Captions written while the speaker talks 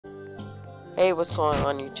Hey, what's going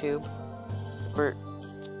on YouTube?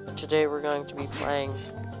 Today we're going to be playing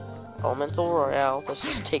Elemental Royale. This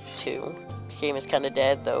is take 2. The game is kind of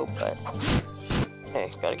dead though, but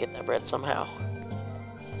hey, gotta get that bread somehow.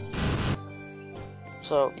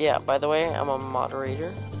 So yeah, by the way, I'm a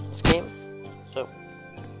moderator in this game. So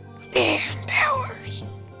and powers.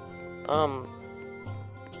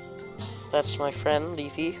 That's my friend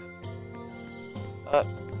Leafy.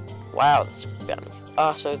 Wow, that's a bounty.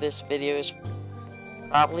 So this video is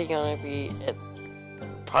probably gonna be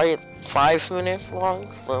probably 5 minutes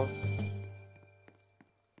long, so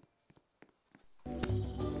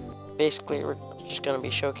basically we're just gonna be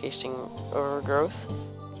showcasing Overgrowth,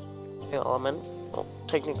 new element. Well,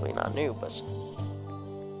 technically not new, but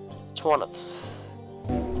it's one of them.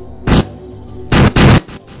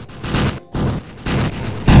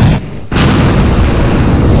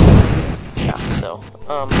 Yeah,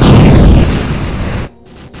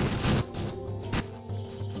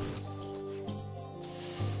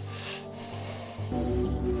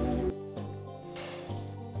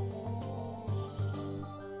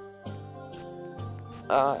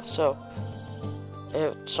 so,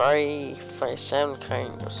 sorry if I sound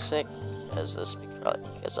kind of sick, because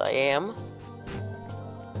I am.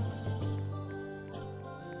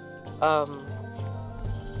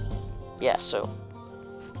 Yeah, so,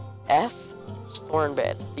 F is thorn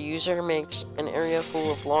bed. The user makes an area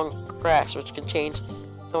full of long grass which contains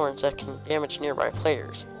thorns that can damage nearby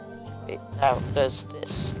players. Wait, how does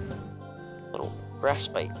this? Little grass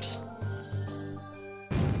spikes.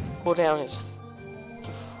 Cooldown is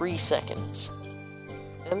 3 seconds.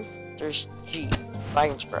 Then there's G,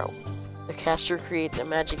 Vine Sprout. The caster creates a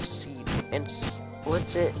magic seed and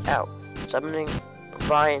splits it out, summoning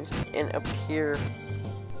vines and appear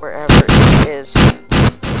wherever it is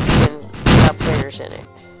and have players in it.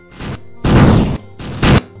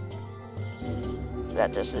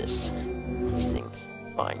 That does this. These things.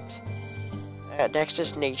 Vines. Next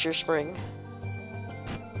is Nature Spring.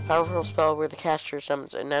 Powerful spell where the caster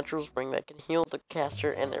summons a natural spring that can heal the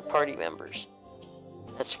caster and their party members.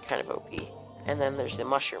 That's kind of OP. And then there's the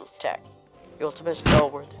Mushroom attack. The ultimate spell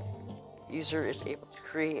where the user is able to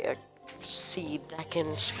create a seed that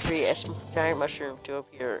can create a giant mushroom to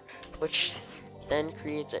appear, which then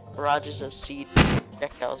creates barrages of seed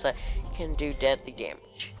projectiles that can do deadly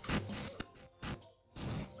damage.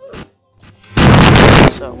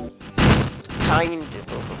 So, kind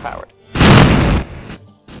of overpowered.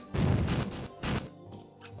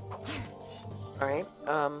 Alright,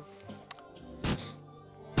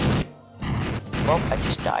 well, I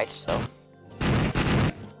just died, so.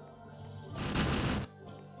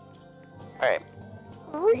 Alright.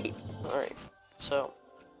 Alright, so.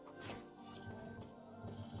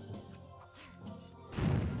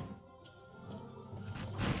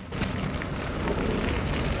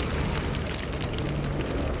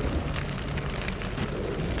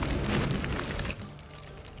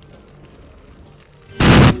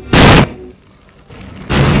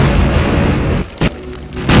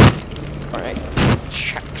 Alright, let's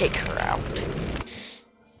try to take her out.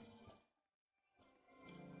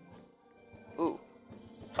 Ooh,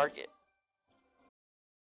 target.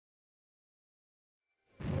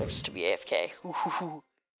 Looks to be AFK. Ooh.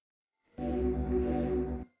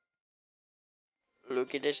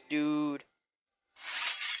 Look at this dude.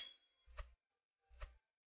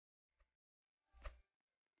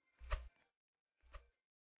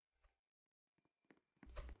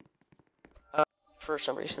 For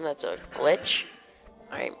some reason, that's a glitch.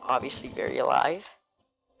 I'm obviously very alive.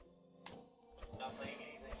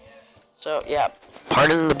 So, yeah,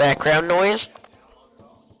 pardon the background noise.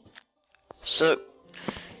 So,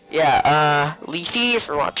 yeah, Leafy, if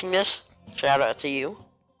you're watching this, shout out to you.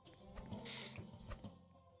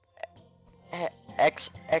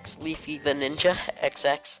 X Leafy the Ninja,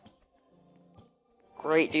 XX.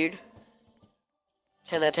 Great dude.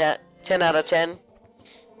 10 out of 10.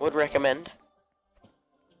 Would recommend.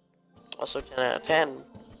 Also 10 out of 10.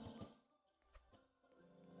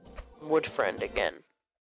 Would friend again.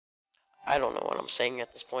 I don't know what I'm saying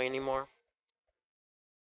at this point anymore.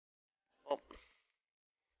 Oh.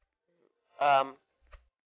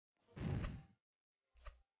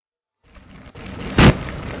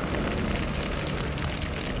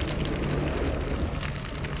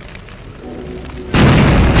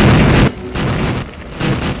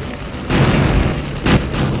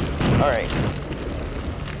 Alright.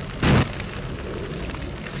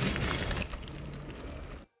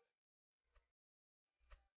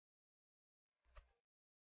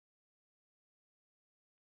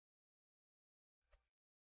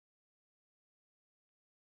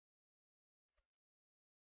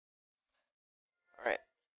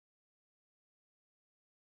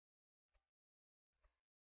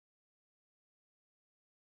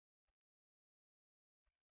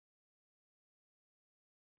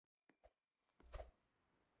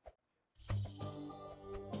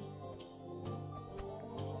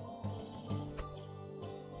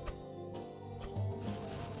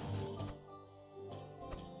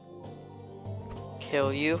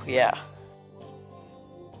 kill you? Yeah.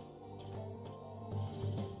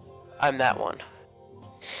 I'm that one.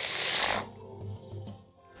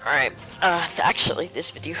 Alright, actually, this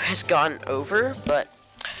video has gone over, but,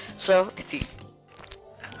 so, if you,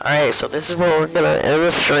 alright, so this is where we're gonna end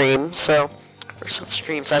the stream, so, or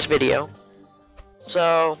stream slash video.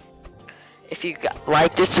 So, if you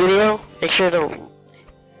like this video, make sure to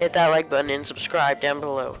hit that like button and subscribe down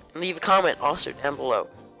below. And leave a comment also down below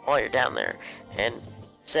while you're down there. And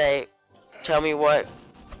say, tell me what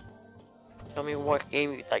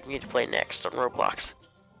game you'd like me to play next on Roblox.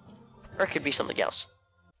 Or it could be something else.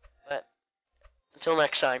 But, until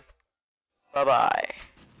next time, bye-bye.